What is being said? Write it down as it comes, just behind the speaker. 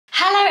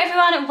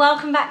everyone and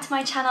welcome back to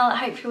my channel. I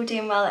hope you're all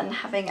doing well and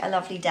having a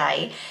lovely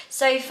day.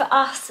 So for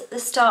us, the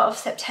start of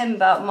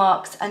September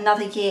marks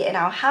another year in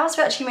our house.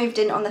 We actually moved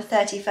in on the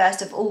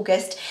 31st of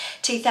August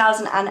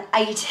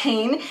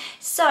 2018.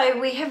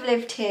 So we have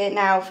lived here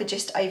now for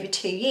just over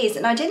 2 years,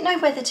 and I didn't know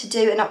whether to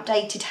do an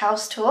updated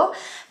house tour,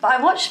 but I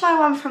watched my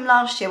one from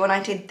last year when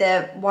I did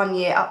the 1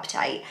 year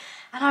update,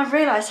 and I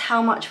realised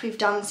how much we've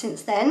done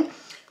since then.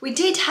 We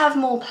did have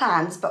more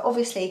plans, but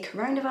obviously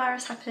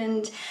coronavirus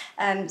happened,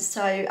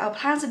 so our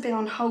plans have been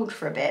on hold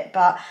for a bit.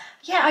 But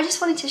yeah, I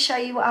just wanted to show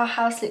you what our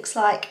house looks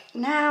like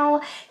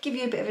now, give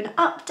you a bit of an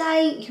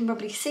update. You can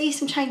probably see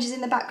some changes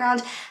in the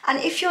background. And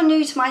if you're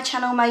new to my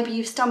channel, maybe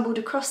you've stumbled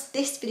across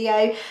this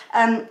video,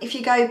 if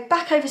you go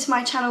back over to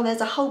my channel,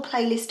 there's a whole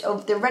playlist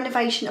of the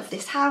renovation of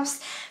this house,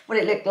 what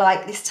it looked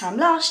like this time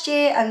last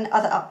year, and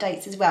other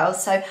updates as well.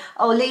 So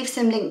I'll leave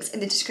some links in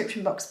the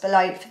description box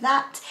below for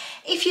that.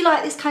 If you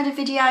like this kind of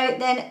video,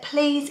 then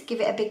please give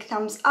it a big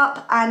thumbs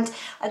up, and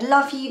I'd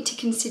love you to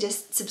consider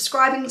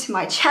subscribing to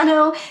my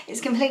channel.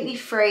 It's completely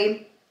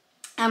free,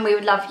 and we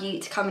would love you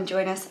to come and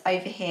join us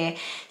over here.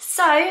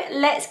 So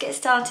let's get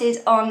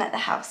started on the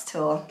house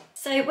tour.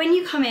 So when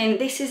you come in,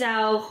 this is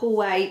our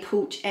hallway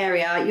porch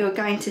area. You're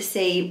going to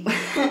see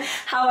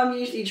how I'm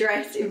usually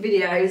dressed in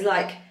videos,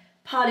 like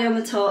party on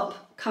the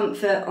top,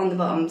 comfort on the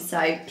bottom,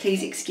 so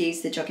please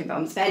excuse the jogging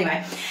bottoms. But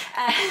anyway,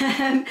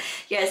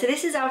 yeah, so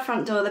this is our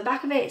front door. The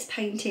back of it is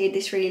painted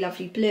this really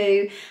lovely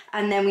blue,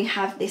 and then we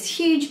have this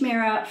huge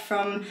mirror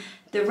from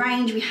the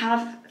range. We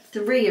have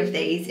 3 of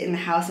these in the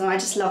house, and I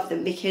just love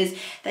them because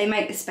they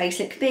make the space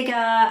look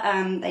bigger.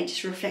 They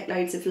just reflect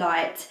loads of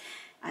light,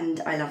 and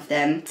I love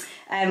them.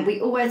 We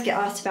always get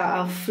asked about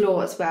our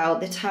floor as well.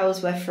 The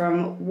tiles were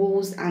from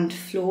Walls and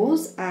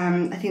Floors.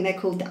 I think they're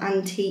called the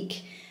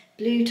antique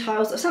blue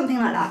tiles or something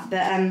like that,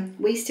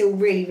 but we still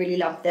really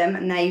love them,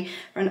 and they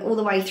run all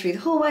the way through the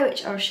hallway,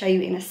 which I'll show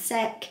you in a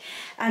sec.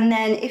 And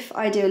then if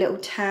I do a little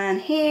turn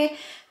here,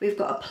 we've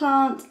got a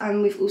plant,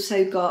 and we've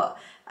also got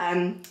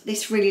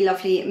this really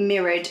lovely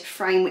mirrored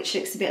frame which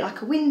looks a bit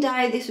like a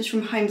window. This was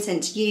from Home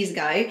Sense years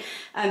ago,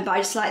 but I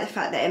just like the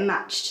fact that it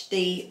matched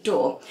the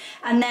door.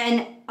 And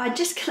then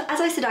as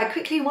I said, I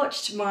quickly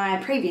watched my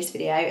previous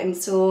video and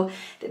saw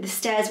that the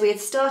stairs, we had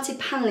started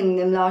paneling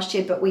them last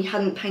year, but we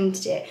hadn't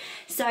painted it.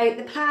 So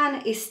the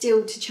plan is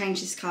still to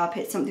change this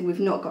carpet, something we've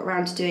not got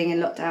around to doing in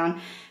lockdown.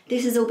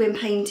 This has all been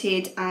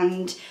painted,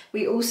 and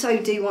we also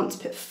do want to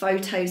put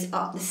photos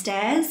up the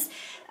stairs.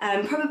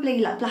 Probably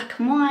like black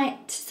and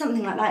white,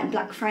 something like that, in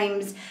black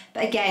frames.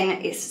 But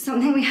again, it's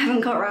something we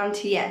haven't got around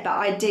to yet, but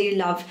I do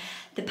love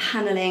the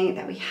paneling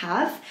that we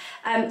have.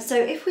 So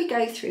if we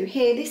go through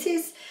here, this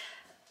is,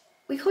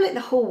 we call it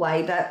the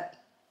hallway, but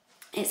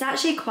it's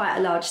actually quite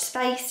a large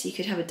space. You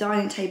could have a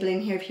dining table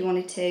in here if you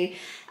wanted to.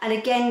 And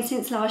again,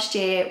 since last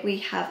year, we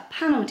have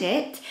panelled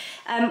it.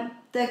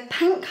 The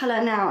paint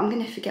colour now, I'm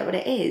going to forget what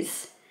it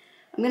is.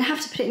 I'm going to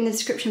have to put it in the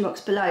description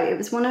box below. It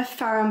was one of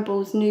Farrow &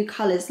 Ball's new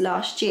colours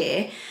last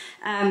year,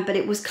 but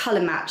it was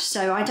colour matched,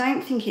 so I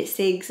don't think it's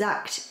the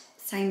exact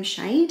same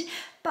shade,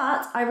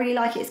 but I really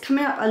like it. It's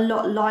coming up a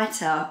lot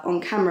lighter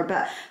on camera,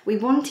 but we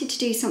wanted to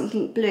do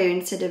something blue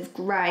instead of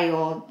grey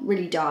or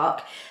really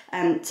dark,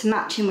 to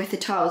match in with the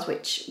tiles,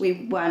 which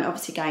we weren't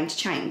obviously going to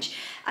change.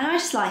 And I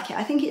just like it.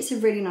 I think it's a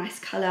really nice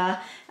colour.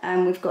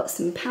 We've got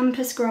some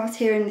pampas grass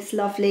here in this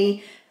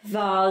lovely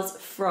vase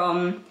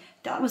from...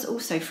 that was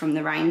also from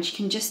the range. You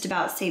can just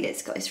about see that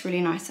it's got this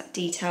really nice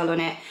detail on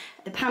it.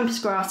 The pampas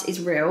grass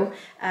is real.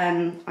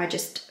 I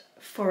just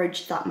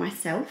foraged that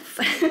myself.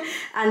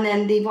 And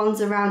then the ones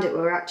around it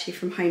were actually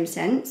from Home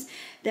Sense.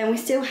 Then we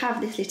still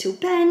have this little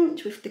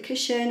bench with the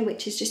cushion,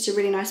 which is just a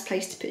really nice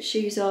place to put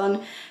shoes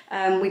on.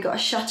 We got a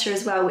shutter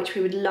as well, which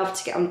we would love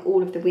to get on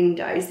all of the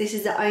windows. This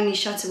is the only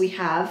shutter we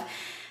have.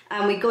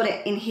 And we got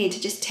it in here to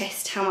just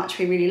test how much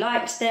we really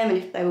liked them and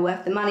if they were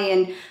worth the money,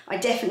 and I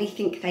definitely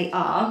think they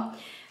are.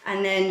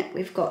 And then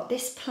we've got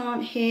this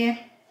plant here,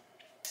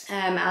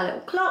 our little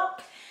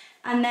clock,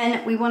 and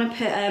then we want to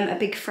put a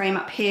big frame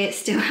up here.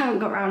 Still haven't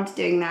got around to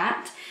doing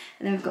that.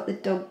 And then we've got the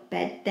dog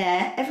bed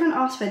there. Everyone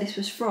asked where this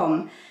was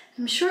from.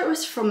 I'm sure it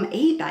was from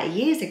eBay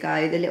years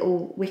ago, the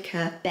little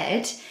wicker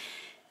bed.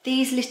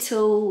 These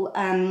little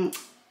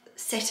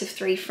set of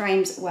 3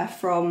 frames were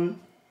from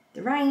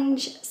the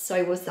range,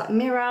 so was that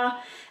mirror,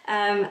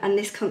 and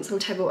this console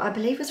table I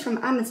believe was from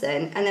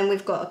Amazon. And then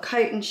we've got a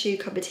coat and shoe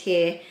cupboard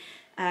here,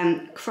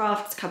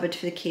 crafts cupboard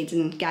for the kids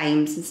and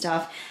games and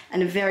stuff,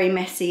 and a very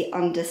messy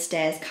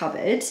understairs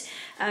cupboard.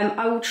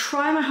 I will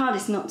try my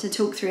hardest not to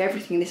talk through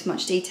everything in this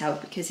much detail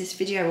because this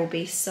video will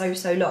be so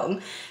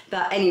long,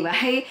 but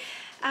anyway,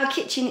 our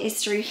kitchen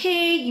is through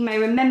here. You may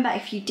remember,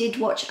 if you did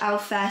watch our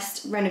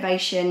first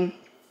renovation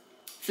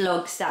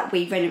vlogs, that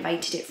we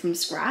renovated it from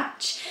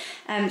scratch.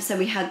 So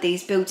we had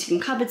these built-in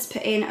cupboards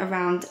put in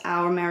around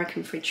our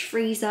American fridge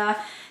freezer.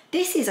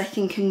 This is, I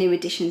think, a new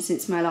addition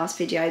since my last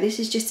video. This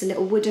is just a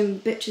little wooden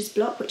butcher's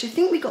block, which I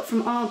think we got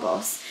from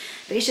Argos,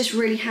 but it's just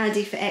really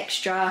handy for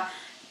extra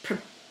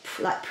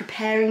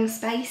preparing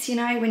space, you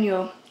know, when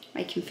you're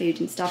making food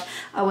and stuff.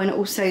 Oh, and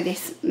also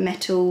this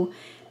metal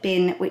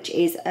bin, which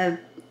is a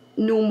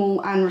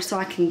normal and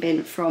recycling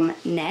bin from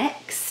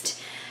Next.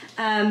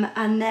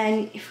 And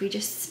then if we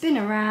just spin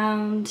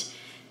around,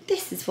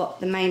 this is what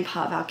the main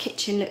part of our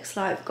kitchen looks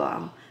like. We've got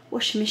our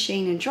washing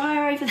machine and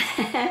dryer over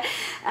there.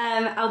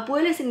 Our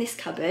boiler's in this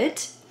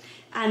cupboard,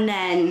 and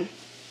then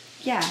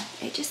yeah,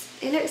 it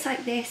looks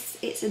like this.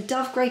 It's a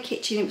dove grey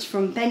kitchen. It was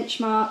from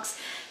Benchmarks.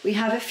 We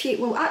have a few,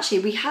 well actually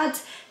we had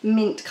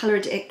mint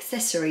coloured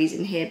accessories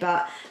in here,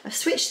 but I've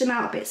switched them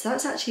out a bit, so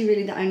that's actually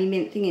really the only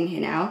mint thing in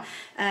here now.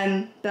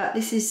 But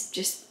this is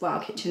just what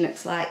our kitchen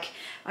looks like.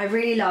 I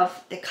really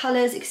love the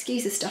colours,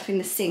 excuse the stuff in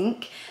the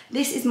sink.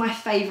 This is my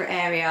favourite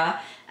area.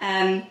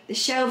 The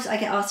shelves I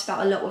get asked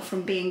about a lot were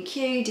from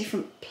B&Q,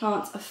 different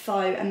plants of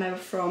faux, and they were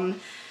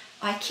from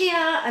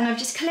IKEA, and I've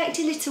just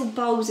collected little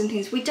bowls and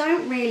things. We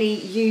don't really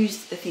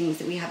use the things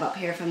that we have up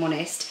here, if I'm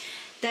honest.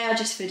 They are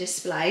just for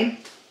display.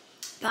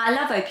 But I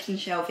love opening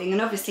shelving,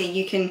 and obviously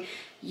you can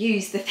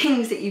use the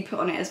things that you put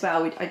on it as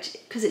well.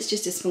 Because it's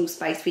just a small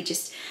space, we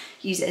just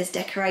use it as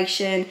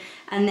decoration.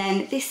 And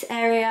then this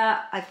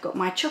area, I've got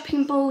my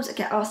chopping boards. I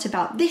get asked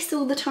about this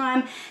all the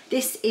time.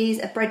 This is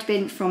a bread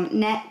bin from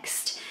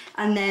Next.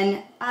 And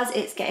then as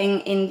it's getting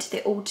into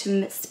the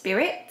autumn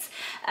spirit,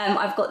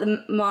 I've got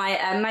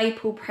my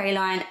maple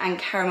praline and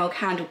caramel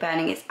candle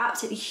burning. It's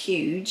absolutely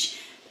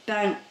huge.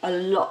 Burn a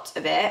lot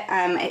of it.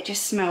 It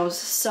just smells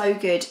so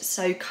good,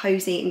 so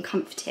cozy and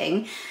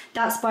comforting.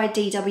 That's by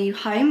DW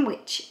Home,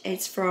 which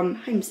is from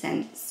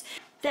HomeSense.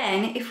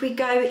 Then if we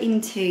go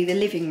into the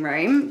living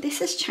room, this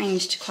has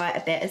changed quite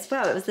a bit as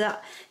well.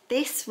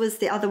 This was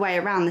the other way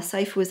around. The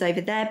sofa was over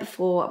there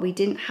before. We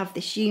didn't have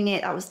this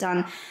unit. That was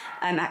done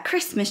at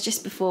Christmas,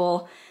 just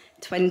before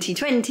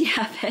 2020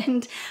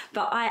 happened.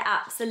 But I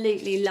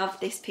absolutely love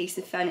this piece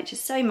of furniture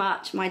so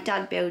much. My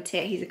dad built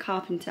it. He's a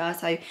carpenter,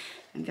 so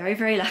I'm very,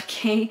 very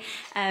lucky.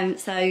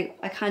 So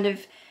I kind of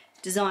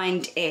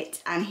designed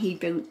it and he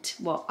built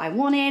what I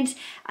wanted,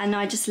 and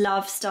I just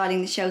love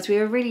styling the shelves. We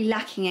were really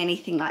lacking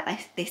anything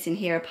like this in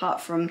here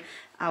apart from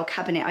our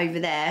cabinet over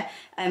there,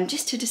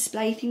 just to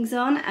display things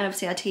on, and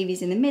obviously our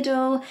TV's in the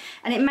middle,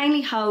 and it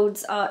mainly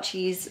holds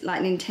Archie's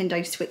like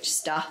Nintendo Switch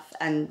stuff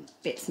and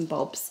bits and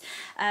bobs.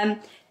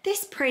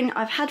 This print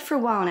I've had for a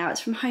while now. It's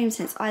from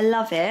HomeSense. I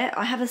love it.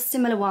 I have a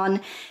similar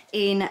one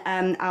in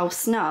our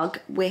snug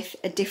with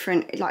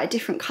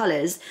different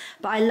colours,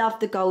 but I love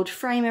the gold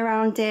frame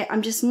around it.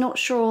 I'm just not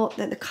sure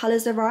that the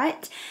colours are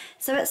right.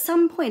 So at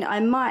some point I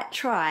might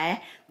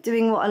try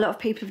doing what a lot of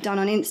people have done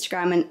on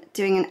Instagram and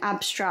doing an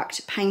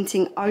abstract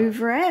painting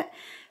over it.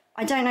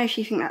 I don't know if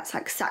you think that's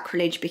like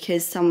sacrilege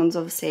because someone's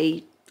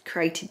obviously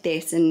created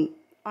this and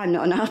I'm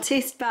not an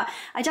artist, but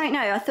I don't know.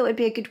 I thought it'd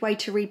be a good way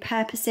to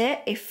repurpose it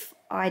if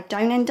I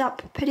don't end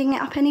up putting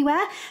it up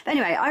anywhere. But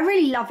anyway, I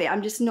really love it.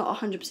 I'm just not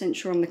 100%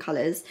 sure on the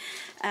colours.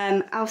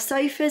 Our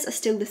sofas are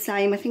still the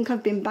same. I think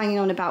I've been banging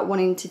on about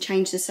wanting to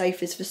change the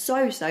sofas for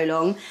so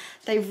long.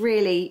 They've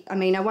really, I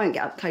mean, I won't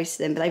get up close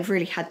to them, but they've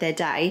really had their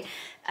day.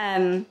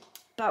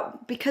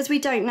 But because we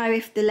don't know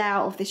if the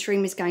layout of this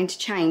room is going to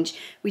change,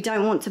 we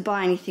don't want to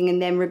buy anything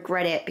and then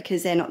regret it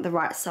because they're not the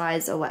right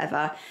size or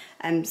whatever.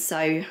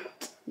 So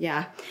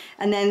yeah.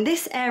 And then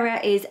this area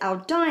is our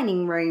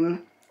dining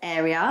room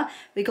area.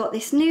 We got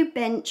this new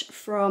bench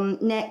from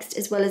Next,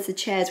 as well as the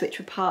chairs, which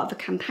were part of a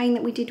campaign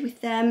that we did with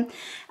them.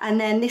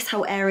 And then this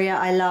whole area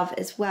I love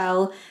as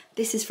well.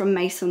 This is from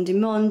Maison du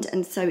Monde,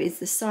 and so is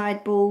the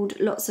sideboard.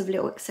 Lots of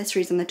little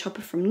accessories on the top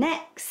are from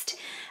Next.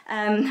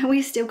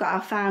 We've still got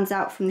our fans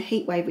out from the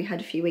heat wave we had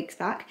a few weeks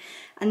back.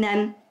 And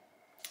then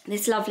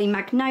this lovely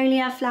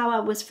magnolia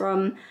flower was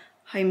from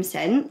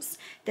HomeSense.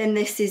 Then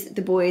this is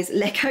the boys'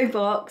 Lego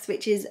box,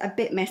 which is a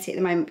bit messy at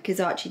the moment because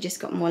Archie just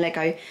got more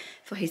Lego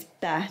for his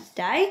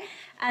birthday.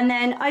 And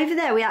then over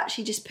there we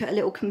actually just put a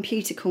little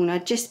computer corner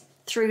just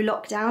through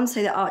lockdown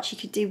so that Archie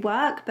could do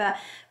work, but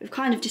we've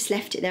kind of just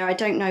left it there. I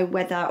don't know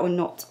whether or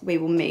not we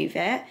will move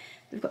it.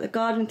 We've got the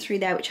garden through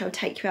there, which I'll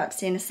take you out to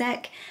see in a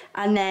sec,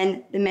 and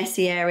then the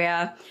messy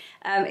area.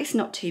 It's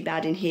not too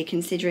bad in here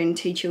considering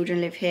 2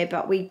 children live here,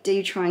 but we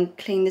do try and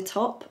clean the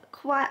top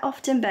quite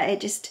often, but it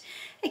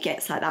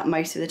gets like that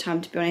most of the time,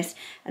 to be honest.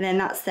 And then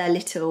that's their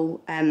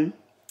little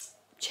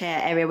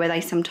chair area where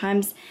they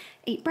sometimes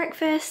eat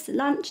breakfast,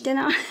 lunch,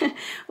 dinner,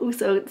 all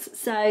sorts.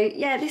 So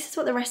yeah, this is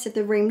what the rest of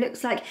the room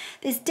looks like.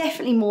 There's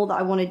definitely more that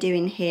I want to do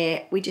in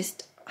here. We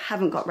just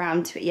haven't got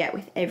round to it yet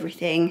with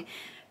everything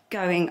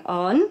going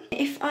on.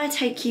 If I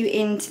take you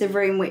into the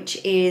room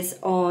which is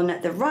on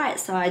the right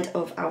side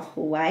of our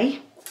hallway,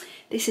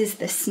 this is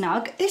the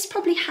snug. This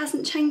probably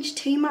hasn't changed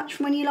too much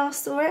from when you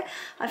last saw it.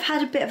 I've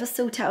had a bit of a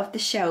sort out of the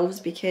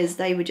shelves because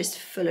they were just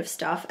full of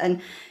stuff,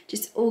 and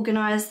just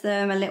organised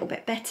them a little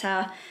bit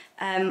better.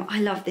 I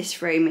love this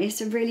room.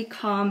 It's a really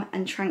calm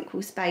and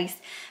tranquil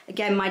space.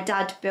 Again, my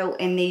dad built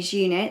in these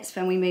units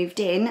when we moved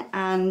in,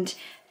 and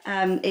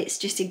it's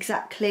just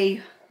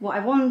exactly what I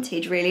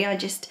wanted, really. I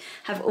just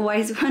have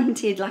always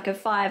wanted like a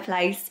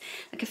fireplace,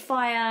 like a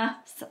fire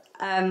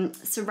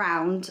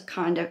surround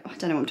kind of, I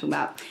don't know what I'm talking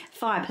about,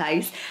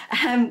 fireplace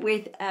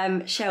with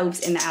shelves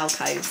in the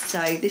alcove.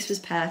 So this was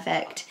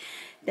perfect.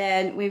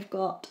 Then we've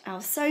got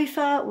our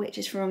sofa, which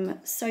is from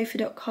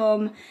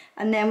sofa.com.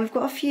 And then we've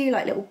got a few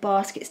like little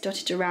baskets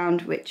dotted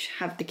around which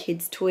have the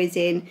kids' toys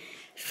in.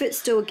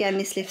 Footstool, again,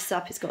 this lifts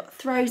up, it's got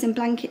throws and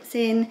blankets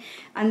in.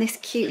 And this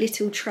cute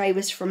little tray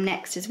was from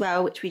Next as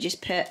well, which we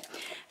just put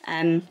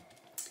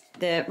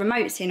the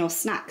remotes in or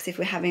snacks if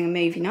we're having a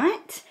movie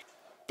night.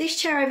 This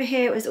chair over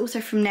here was also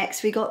from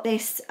Next. We got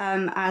this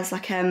as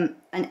like an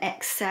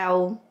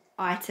XL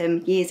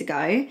item years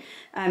ago,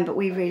 but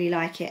we really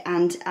like it.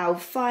 And our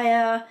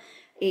fire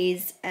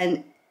is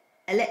an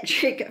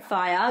electric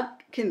fire.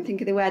 Couldn't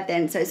think of the word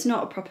then, so it's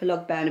not a proper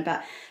log burner,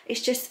 but it's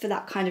just for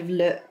that kind of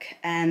look,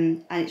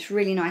 and it's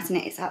really nice, and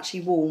it's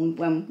actually warm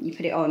when you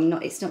put it on.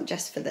 It's not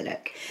just for the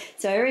look,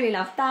 so I really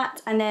love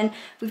that. And then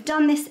we've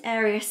done this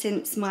area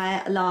since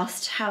my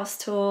last house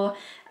tour.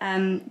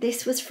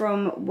 This was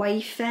from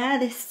Wayfair,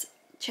 this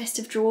chest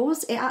of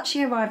drawers. It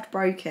actually arrived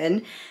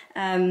broken,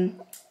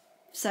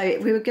 so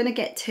we were going to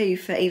get 2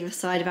 for either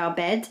side of our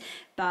bed,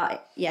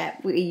 but yeah,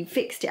 we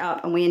fixed it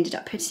up and we ended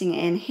up putting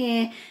it in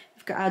here.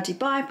 We've got our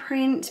Dubai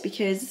print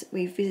because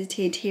we've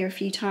visited here a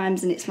few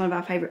times and it's one of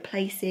our favourite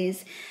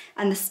places.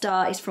 And the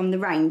star is from The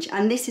Range.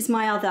 And this is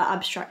my other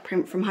abstract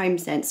print from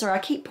HomeSense. Sorry, I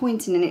keep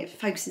pointing and it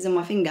focuses on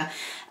my finger.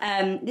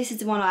 This is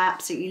the one I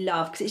absolutely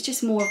love because it's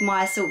just more of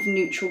my sort of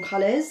neutral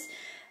colours.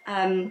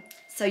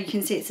 So you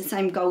can see it's the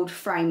same gold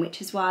frame,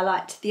 which is why I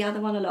liked the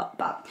other one a lot.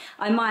 But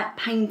I might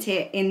paint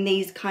it in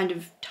these kind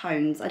of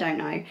tones, I don't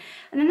know.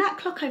 And then that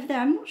clock over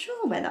there, I'm not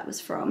sure where that was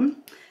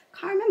from.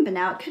 Can't remember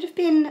now. It could have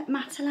been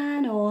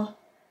Matalan or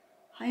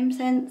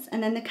HomeSense.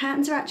 And then the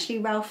curtains are actually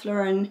Ralph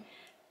Lauren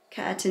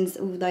curtains,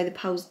 although the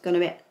pole's gone a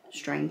bit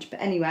strange.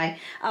 But anyway,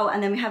 oh,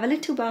 and then we have a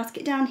little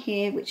basket down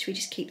here which we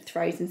just keep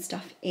throws and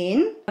stuff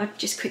in. I'll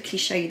just quickly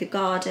show you the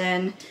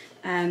garden.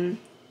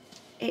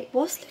 It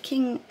was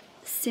looking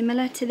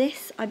similar to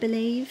this, I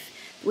believe.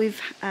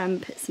 We've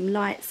put some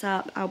lights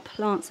up. Our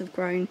plants have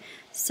grown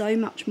so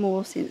much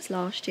more since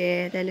last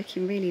year. They're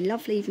looking really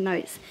lovely, even though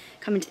it's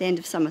coming to the end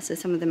of summer, so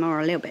some of them are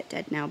a little bit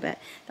dead now, but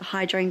the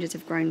hydrangeas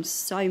have grown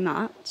so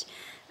much.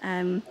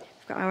 We've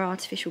got our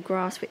artificial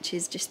grass, which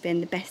has just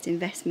been the best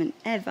investment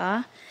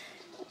ever.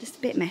 Just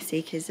a bit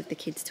messy because of the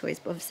kids' toys,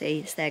 but obviously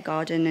it's their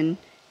garden and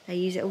they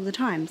use it all the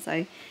time,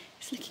 so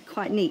it's looking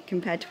quite neat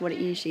compared to what it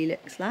usually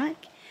looks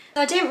like.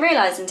 I didn't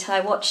realise until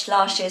I watched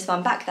last year's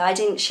one back that I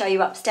didn't show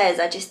you upstairs.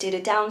 I just did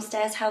a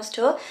downstairs house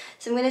tour.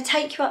 So I'm going to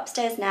take you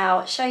upstairs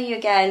now, show you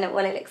again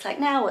what it looks like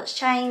now, what's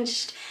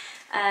changed.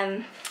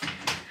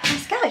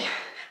 Let's go. I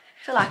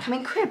feel like I'm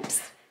in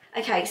cribs.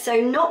 Okay, so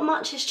not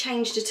much has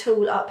changed at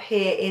all up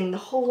here in the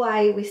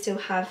hallway. We still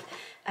have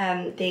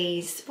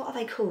these, what are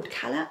they called?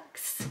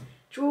 Kallax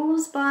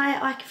drawers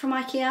from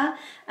IKEA.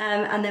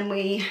 And then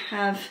we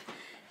have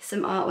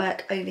some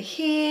artwork over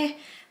here.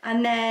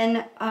 And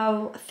then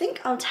I think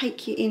I'll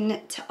take you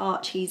into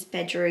Archie's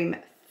bedroom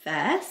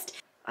first.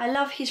 I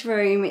love his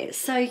room, it's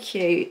so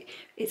cute.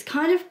 It's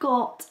kind of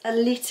got a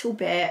little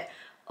bit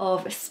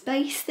of a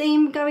space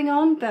theme going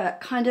on,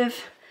 but kind of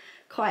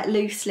quite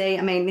loosely.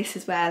 I mean, this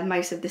is where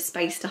most of the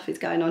space stuff is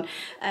going on.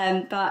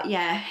 But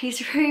yeah,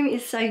 his room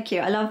is so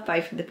cute. I love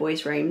both of the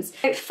boys' rooms.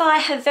 So Fi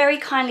have very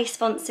kindly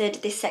sponsored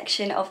this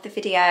section of the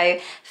video.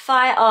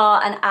 Fi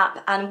are an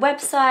app and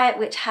website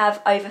which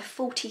have over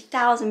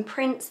 40,000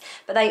 prints,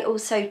 but they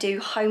also do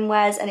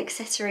homewares and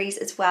accessories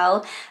as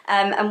well.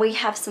 And we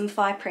have some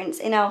Fi prints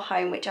in our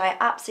home, which I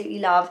absolutely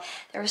love.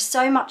 There is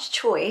so much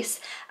choice.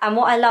 And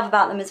what I love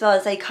about them as well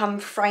is they come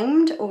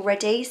framed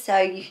already, so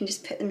you can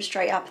just put them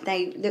straight up and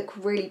they look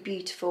really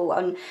beautiful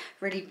and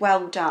really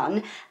well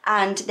done.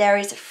 And there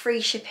is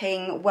free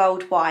shipping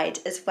worldwide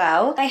as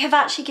well. They have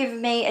actually given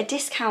me a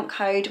discount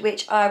code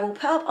which I will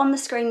put up on the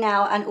screen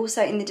now and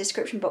also in the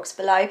description box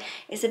below.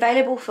 It's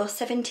available for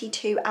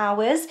 72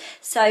 hours,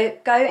 so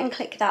go and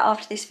click that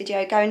after this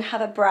video. Go and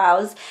have a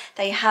browse.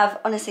 They have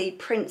honestly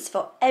prints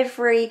for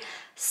every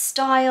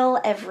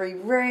style, every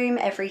room,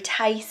 every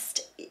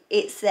taste.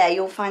 It's there.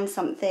 You'll find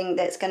something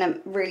that's going to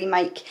really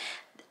make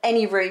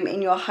any room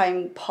in your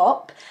home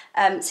pop.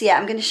 So yeah,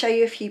 I'm going to show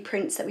you a few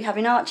prints that we have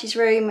in Archie's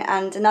room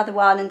and another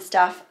one and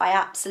stuff. I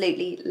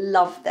absolutely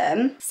love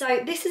them.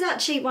 So this is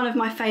actually one of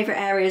my favourite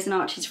areas in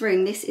Archie's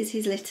room. This is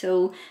his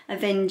little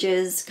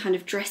Avengers kind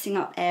of dressing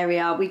up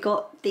area. We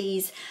got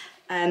these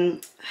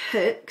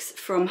hooks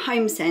from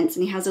HomeSense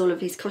and he has all of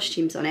his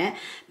costumes on it,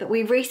 but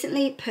we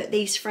recently put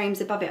these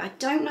frames above it. I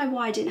don't know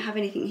why I didn't have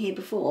anything here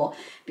before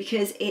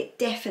because it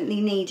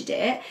definitely needed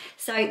it.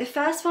 So the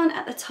first one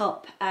at the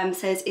top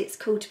says It's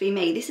Cool to Be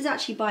Me. This is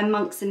actually by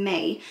Monks and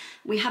Me.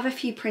 We have a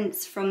few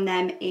prints from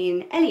them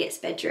in Elliot's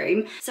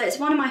bedroom, so it's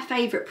one of my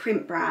favourite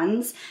print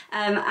brands,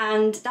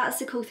 and that's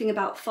the cool thing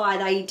about Fi.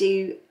 They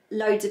do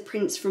loads of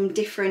prints from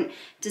different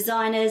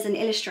designers and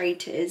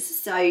illustrators,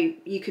 so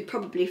you could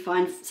probably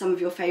find some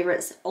of your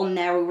favourites on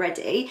there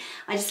already.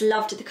 I just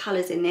loved the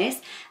colours in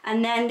this.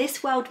 And then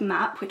this world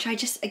map, which I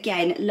just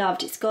again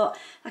loved. It's got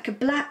like a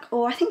black,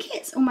 or I think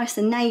it's almost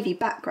a navy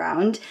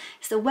background.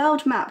 It's the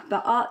world map,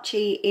 but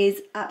Archie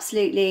is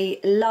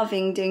absolutely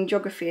loving doing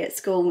geography at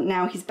school.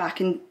 Now he's back,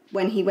 and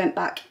when he went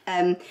back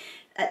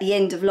at the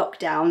end of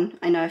lockdown.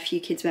 I know a few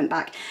kids went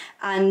back,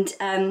 and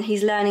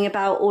he's learning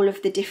about all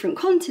of the different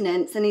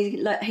continents, and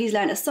he's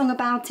learned a song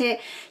about it.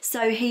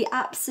 So he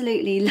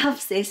absolutely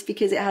loves this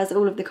because it has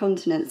all of the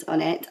continents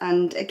on it.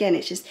 And again,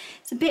 it's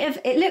a bit of,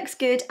 it looks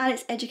good and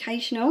it's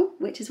educational,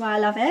 which is why I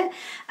love it.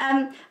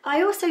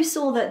 I also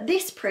saw that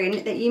this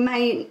print that you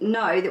may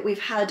know that we've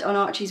had on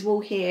Archie's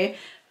wall here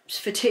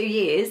for 2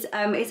 years,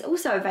 is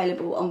also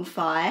available on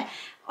Fire.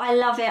 I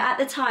love it. At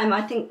the time,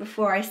 I think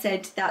before I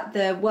said that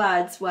the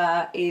words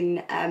were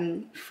in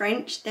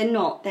French. They're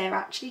not, they're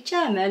actually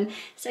German.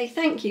 So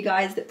thank you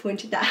guys that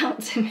pointed that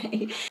out to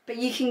me. But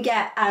you can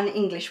get an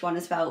English one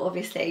as well,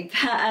 obviously.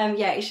 But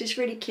yeah, it's just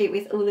really cute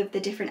with all of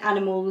the different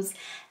animals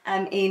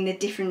in the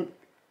different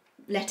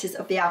letters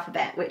of the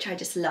alphabet, which I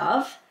just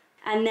love.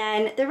 And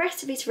then the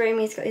rest of his room,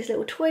 he's got his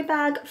little toy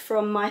bag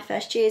from My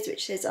First Years,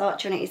 which says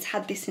Archie on it. He's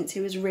had this since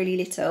he was really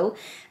little.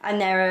 And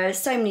there are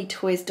so many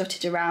toys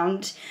dotted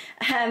around.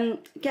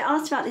 Get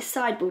asked about this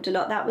sideboard a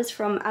lot. That was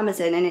from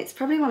Amazon, and it's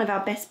probably one of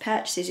our best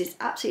purchases. It's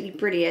absolutely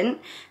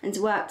brilliant and it's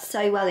worked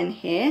so well in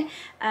here.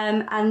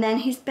 And then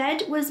his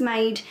bed was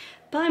made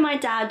by my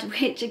dad,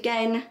 which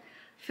again,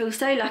 feel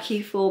so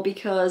lucky for,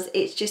 because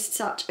it's just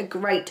such a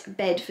great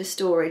bed for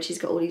storage. He's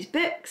got all these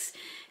books.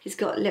 He's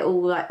got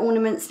little like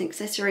ornaments and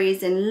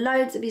accessories, and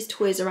loads of his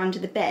toys are under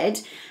the bed.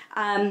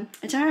 I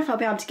don't know if I'll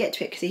be able to get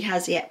to it because he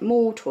has yet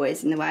more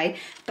toys in the way.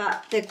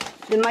 But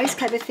the most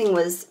clever thing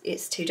was,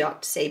 it's too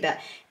dark to see, but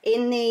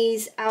in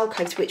these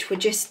alcoves, which were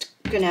just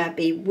gonna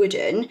be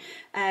wooden,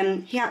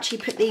 he actually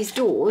put these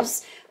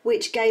doors,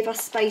 which gave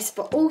us space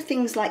for all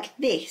things like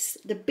this,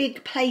 the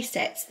big play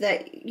sets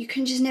that you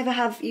can just never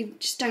have, you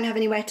just don't have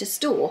anywhere to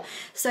store.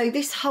 So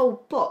this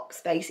whole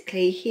box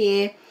basically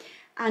here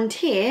and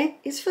here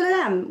is full of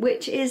them,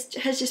 which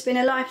has just been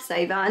a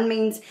lifesaver and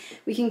means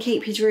we can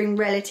keep his room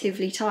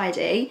relatively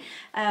tidy.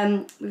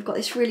 We've got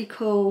this really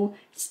cool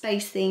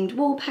space themed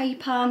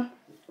wallpaper,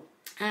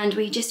 and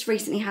we just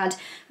recently had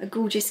a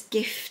gorgeous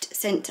gift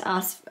sent to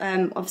us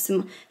of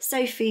some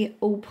Sophie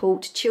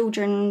Allport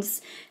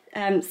children's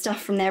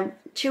stuff from their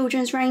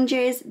children's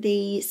ranges,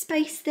 the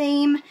space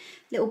theme,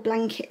 little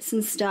blankets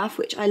and stuff,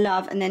 which I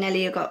love. And then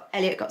Elliot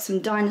got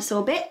some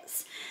dinosaur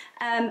bits.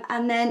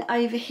 And then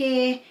over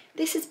here,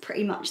 this is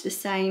pretty much the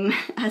same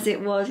as it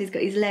was. He's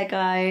got his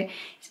Lego,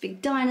 his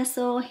big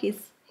dinosaur, his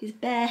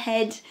bear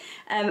head,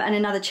 and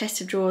another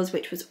chest of drawers,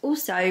 which was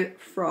also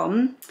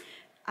from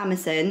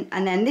Amazon.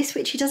 And then this,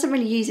 which he doesn't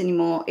really use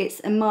anymore,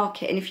 it's a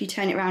market, and if you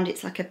turn it around,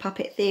 it's like a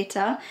puppet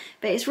theatre,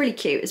 but it's really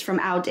cute. It's from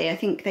Aldi. I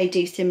think they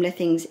do similar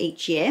things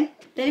each year.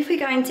 Then if we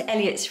go into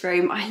Elliot's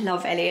room, I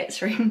love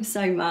Elliot's room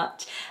so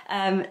much.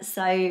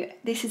 So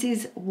this is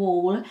his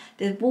wall.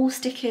 The wall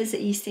stickers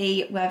that you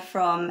see were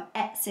from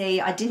Etsy.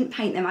 I didn't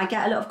paint them. I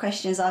get a lot of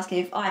questions asking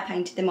if I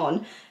painted them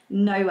on.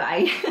 No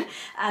way.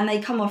 And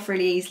they come off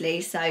really easily.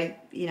 So,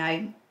 you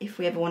know, if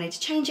we ever wanted to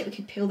change it, we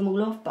could peel them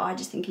all off, but I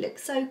just think it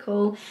looks so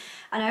cool.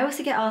 And I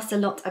also get asked a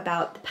lot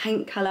about the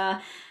paint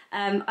colour.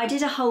 I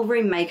did a whole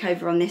room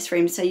makeover on this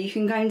room, so you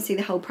can go and see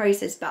the whole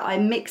process, but I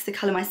mixed the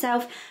colour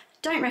myself.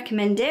 Don't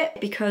recommend it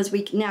because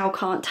we now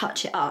can't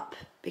touch it up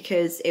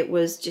because it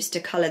was just a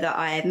colour that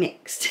I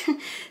mixed.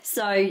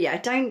 So yeah,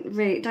 don't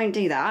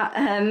do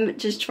that.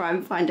 Just try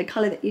and find a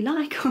colour that you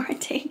like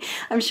already.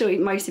 I'm sure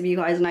most of you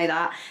guys know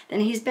that.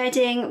 Then his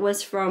bedding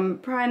was from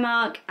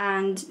Primark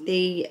and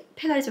the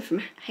pillows are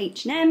from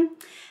H&M.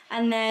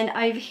 And then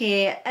over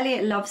here,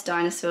 Elliot loves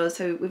dinosaurs,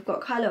 so we've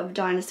got quite a lot of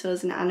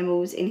dinosaurs and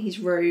animals in his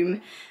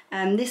room.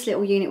 This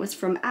little unit was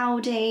from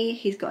Aldi.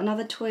 He's got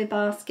another toy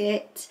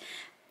basket.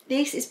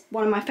 This is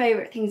one of my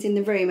favourite things in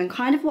the room and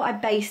kind of what I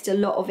based a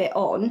lot of it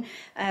on.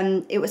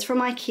 It was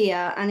from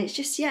IKEA, and it's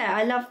just, yeah,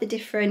 I love the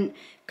different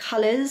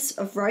colours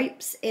of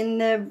ropes in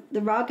the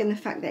rug and the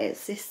fact that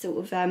it's this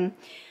sort of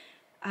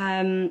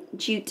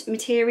jute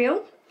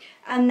material.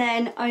 And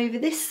then over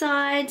this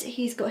side,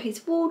 he's got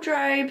his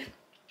wardrobe.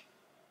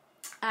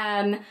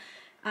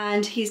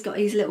 And he's got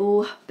his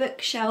little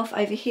bookshelf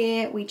over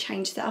here. We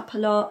changed that up a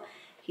lot.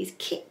 His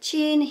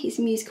kitchen, his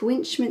musical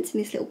instruments,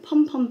 and this little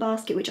pom-pom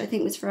basket, which I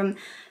think was from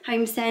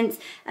HomeSense.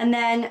 And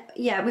then,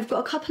 yeah, we've got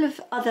a couple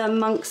of other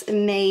Monks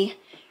and Me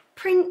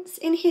prints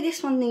in here.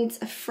 This one needs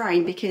a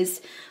frame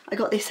because I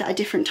got this at a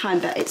different time,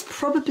 but it's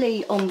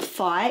probably on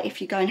Fire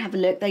if you go and have a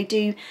look. They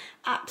do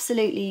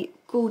absolutely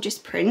gorgeous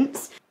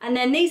prints. And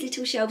then these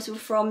little shelves were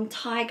from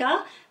Tiger,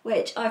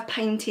 which I've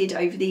painted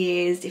over the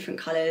years, different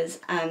colours,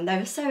 and they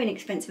were so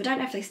inexpensive. I don't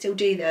know if they still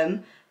do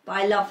them, but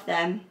I love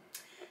them.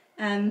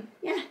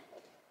 Yeah.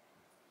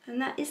 And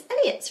that is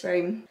Elliot's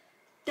room.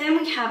 Then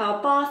we have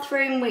our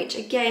bathroom, which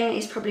again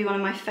is probably one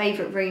of my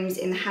favourite rooms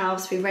in the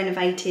house. We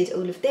renovated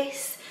all of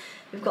this.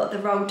 We've got the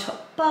roll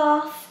top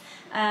bath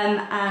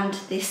and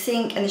the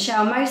sink and the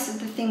shower. Most of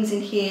the things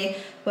in here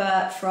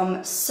were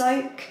from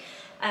Soak.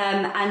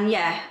 And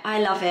yeah,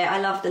 I love it. I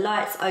love the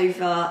lights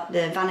over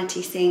the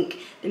vanity sink.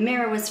 The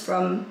mirror was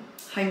from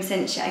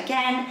HomeSense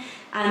again.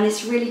 And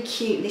this really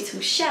cute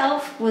little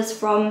shelf was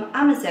from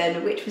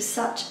Amazon, which was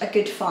such a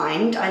good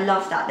find. I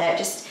love that there. It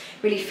just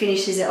really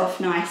finishes it off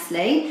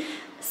nicely.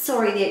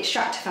 Sorry, the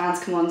extractor fans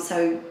come on,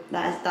 so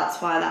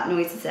that's why that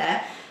noise is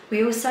there.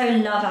 We also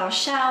love our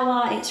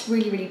shower. It's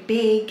really, really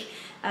big.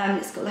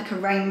 It's got like a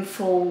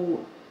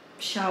rainfall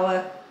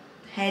shower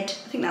head,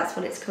 I think that's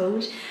what it's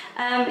called.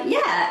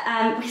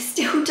 We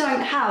still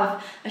don't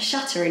have a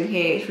shutter in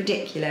here. It's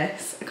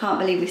ridiculous. I can't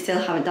believe we still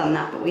haven't done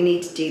that, but we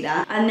need to do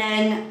that. And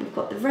then we've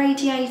got the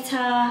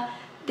radiator.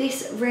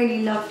 This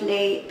really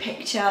lovely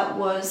picture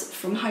was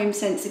from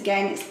HomeSense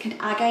again. It's like an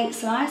agate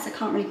slice. I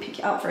can't really pick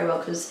it up very well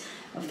because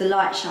of the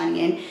light shining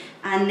in.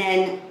 And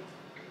then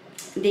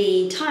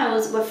the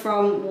tiles were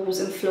from Walls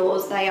and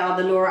Floors. They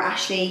are the Laura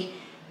Ashley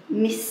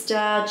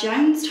Mr.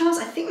 Jones tiles.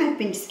 I think they've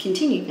been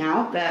discontinued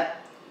now, but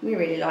we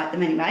really like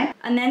them anyway.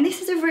 And then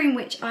this is a room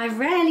which I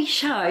rarely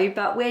show,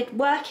 but we're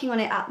working on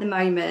it at the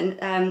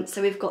moment.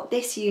 So we've got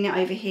this unit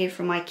over here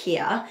from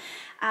IKEA.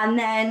 And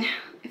then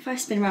if I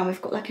spin around,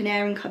 we've got like an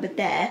airing cupboard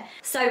there.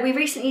 So we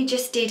recently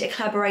just did a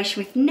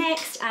collaboration with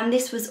Next, and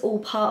this was all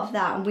part of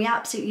that, and we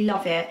absolutely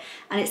love it.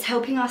 And it's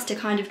helping us to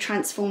kind of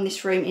transform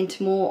this room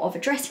into more of a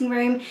dressing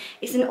room.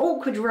 It's an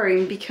awkward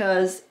room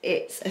because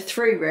it's a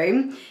through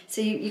room, so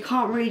you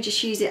can't really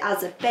just use it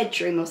as a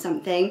bedroom or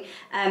something.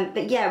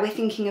 But yeah, we're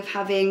thinking of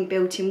having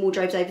built-in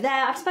wardrobes over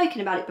there. I've spoken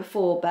about it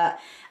before, but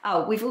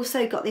oh, we've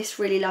also got this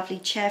really lovely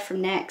chair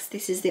from Next.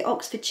 This is the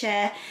Oxford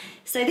chair.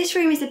 So this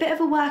room is a bit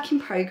of a work in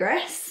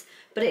progress,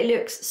 but it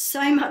looks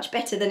so much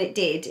better than it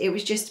did. It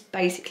was just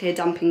basically a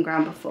dumping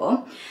ground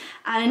before.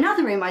 And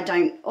another room I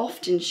don't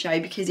often show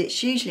because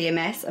it's usually a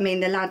mess. I mean,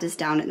 the ladder's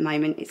down at the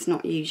moment, it's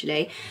not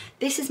usually.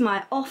 This is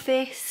my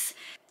office.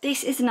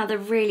 This is another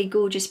really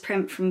gorgeous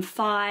print from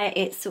Fire.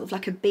 It's sort of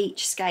like a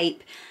beachscape,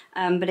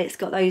 but it's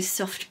got those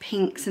soft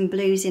pinks and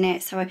blues in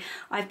it. So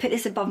I've put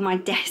this above my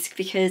desk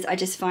because I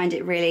just find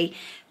it really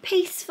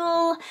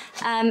peaceful.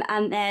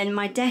 And then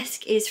my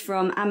desk is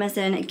from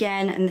Amazon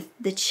again, and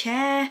the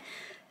chair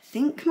I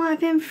think might have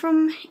been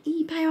from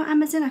eBay or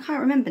Amazon, I can't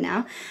remember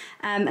now.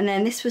 And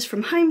then this was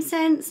from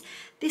HomeSense.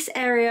 This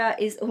area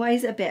is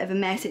always a bit of a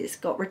mess. It's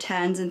got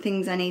returns and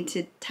things I need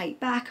to take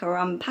back or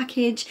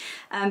unpackage.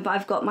 But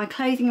I've got my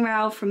clothing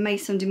rail from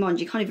Maison du Monde.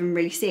 You can't even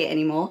really see it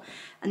anymore.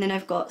 And then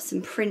I've got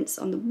some prints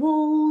on the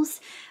walls.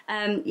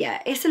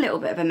 Yeah, it's a little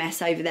bit of a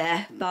mess over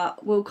there,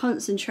 but we'll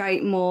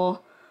concentrate more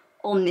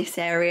on this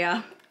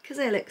area because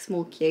it looks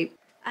more cute.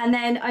 And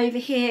then over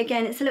here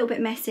again, it's a little bit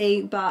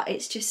messy, but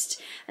it's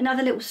just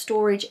another little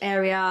storage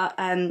area.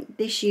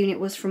 This unit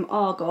was from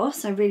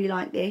Argos. I really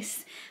like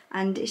this,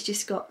 and it's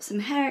just got some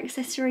hair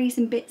accessories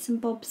and bits and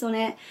bobs on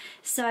it.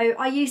 So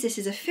I use this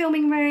as a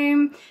filming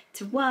room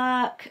to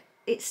work.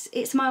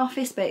 It's my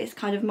office, but it's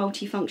kind of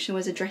multifunctional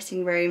as a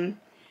dressing room,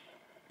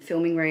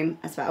 filming room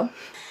as well.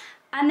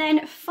 And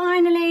then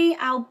finally,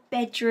 our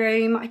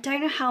bedroom. I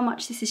don't know how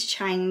much this has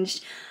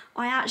changed.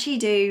 I actually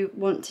do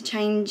want to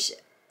change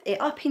it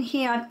up in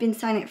here. I've been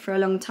saying it for a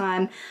long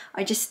time.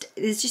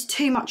 There's just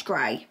too much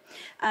grey.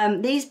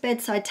 These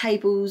bedside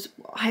tables,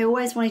 I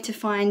always wanted to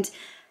find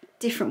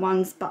different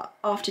ones, but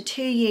after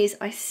 2 years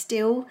I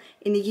still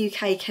in the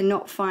UK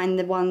cannot find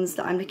the ones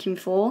that I'm looking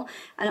for,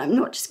 and I'm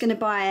not just going to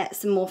buy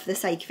some more for the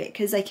sake of it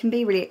because they can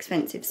be really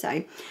expensive.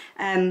 So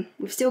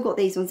we've still got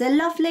these ones. They're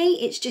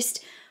lovely, it's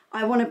just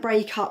I want to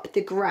break up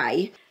the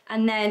grey.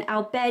 And then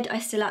our bed, I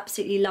still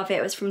absolutely love it.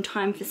 It was from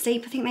Time for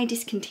Sleep. I think they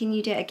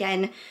discontinued it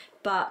again,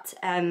 but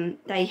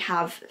they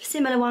have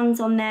similar ones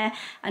on there.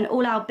 And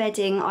all our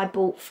bedding I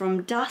bought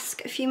from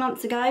Dusk a few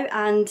months ago,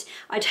 and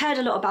I'd heard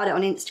a lot about it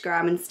on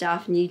Instagram and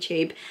stuff and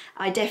YouTube.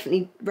 I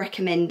definitely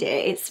recommend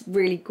it. It's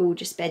really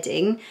gorgeous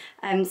bedding.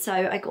 So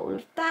I got all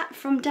of that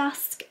from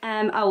Dusk.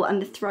 Oh,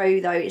 and the throw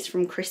though is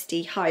from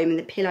Christie Home, and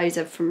the pillows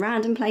are from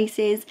Random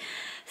Places.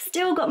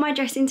 Still got my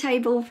dressing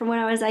table from when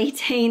I was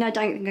 18. I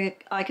don't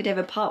think I could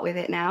ever part with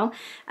it now.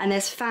 And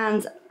there's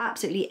fans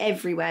absolutely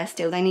everywhere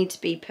still. They need to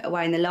be put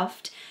away in the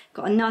loft.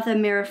 Got another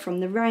mirror from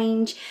the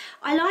range.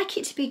 I like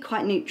it to be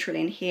quite neutral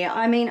in here.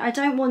 I mean, I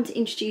don't want to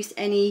introduce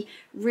any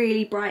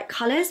really bright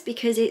colours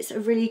because it's a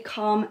really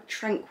calm,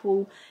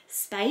 tranquil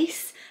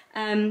space.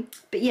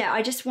 But yeah,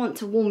 I just want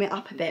to warm it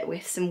up a bit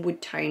with some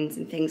wood tones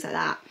and things like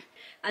that.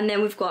 And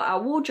then we've got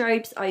our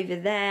wardrobes over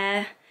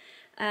there.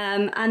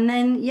 And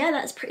then yeah,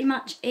 that's pretty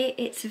much it.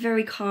 It's a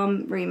very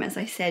calm room, as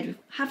I said. We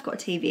have got a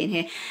TV in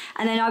here,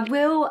 and then I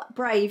will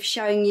brave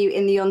showing you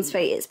in the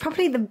ensuite. It's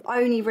probably the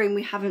only room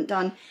we haven't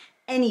done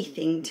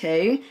anything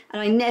to,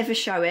 and I never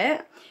show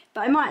it,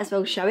 but I might as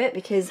well show it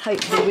because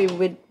hopefully we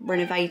would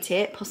renovate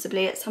it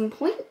possibly at some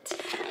point.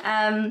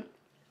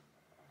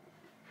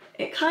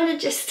 It kind of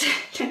just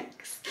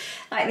looks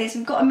like this.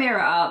 We've got a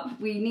mirror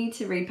up. We need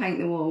to repaint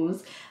the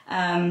walls.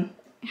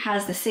 It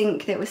has the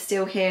sink that was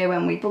still here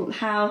when we bought the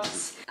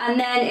house. And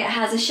then it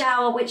has a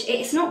shower, which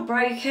it's not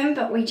broken,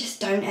 but we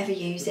just don't ever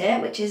use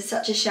it, which is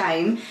such a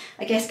shame.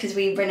 I guess because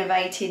we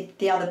renovated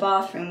the other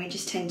bathroom, we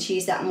just tend to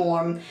use that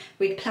more. And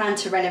we'd planned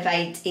to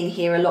renovate in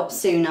here a lot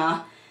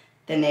sooner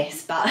than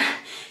this. But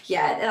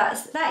yeah,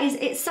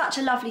 it's such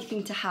a lovely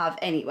thing to have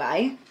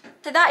anyway.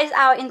 So that is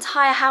our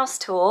entire house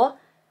tour.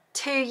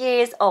 2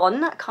 years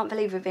on. I can't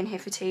believe we've been here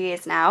for 2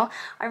 years now.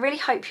 I really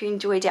hope you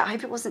enjoyed it. I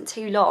hope it wasn't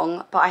too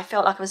long, but I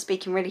felt like I was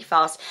speaking really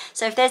fast.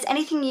 So if there's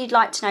anything you'd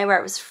like to know where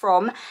it was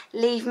from,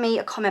 leave me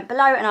a comment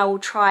below and I will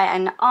try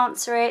and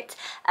answer it.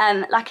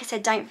 Like I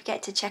said, don't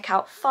forget to check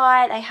out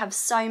Fire. They have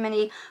so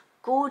many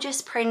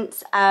gorgeous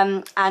prints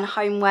and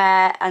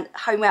homeware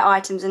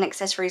items and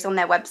accessories on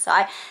their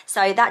website,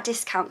 so that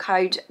discount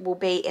code will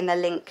be in the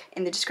link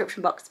in the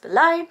description box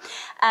below.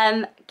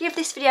 Give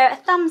this video a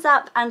thumbs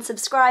up and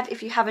subscribe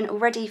if you haven't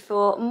already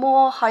for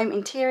more home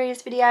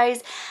interiors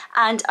videos,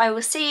 and I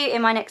will see you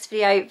in my next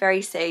video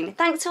very soon.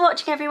 Thanks for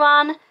watching,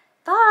 everyone.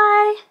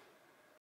 Bye.